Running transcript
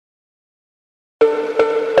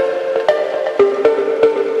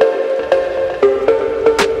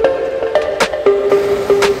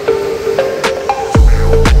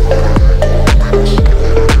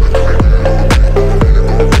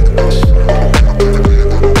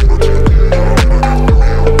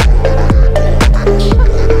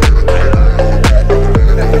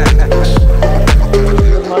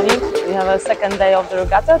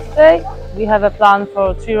regatta today. We have a plan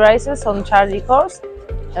for 3 races on Charlie course.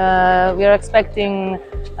 We are expecting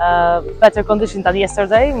better conditions than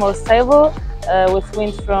yesterday, more stable, with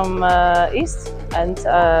wind from east. And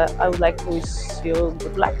I would like to wish you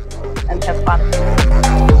good luck and have fun.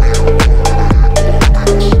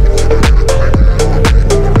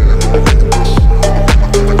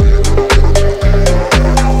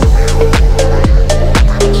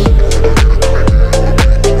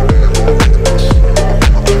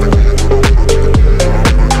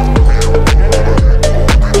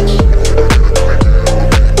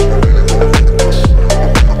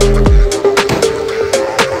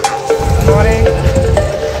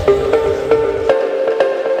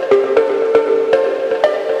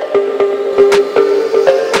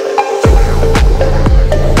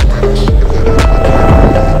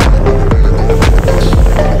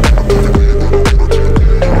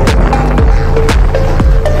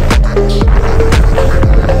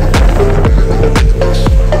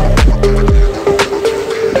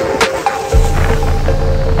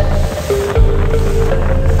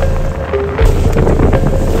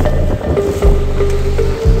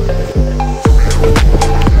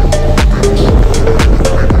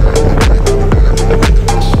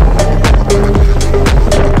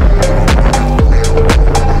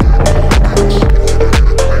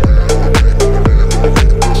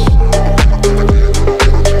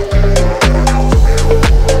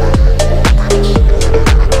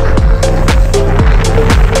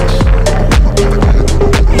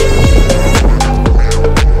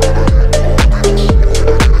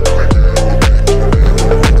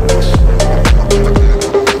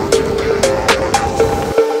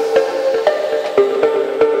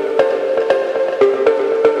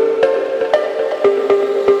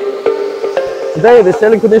 Today the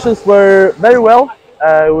sailing conditions were very well,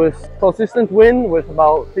 with consistent wind with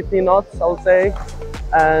about 15 knots I would say,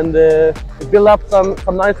 and it built up some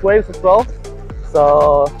nice waves as well,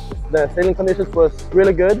 so the sailing conditions was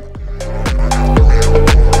really good.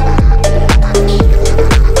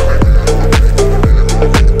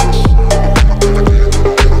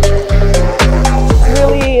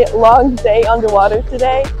 Really long day on the water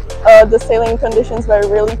today. The sailing conditions were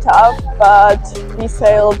really tough, but we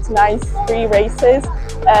sailed nice 3 races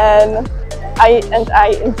and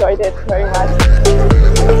I enjoyed it very much.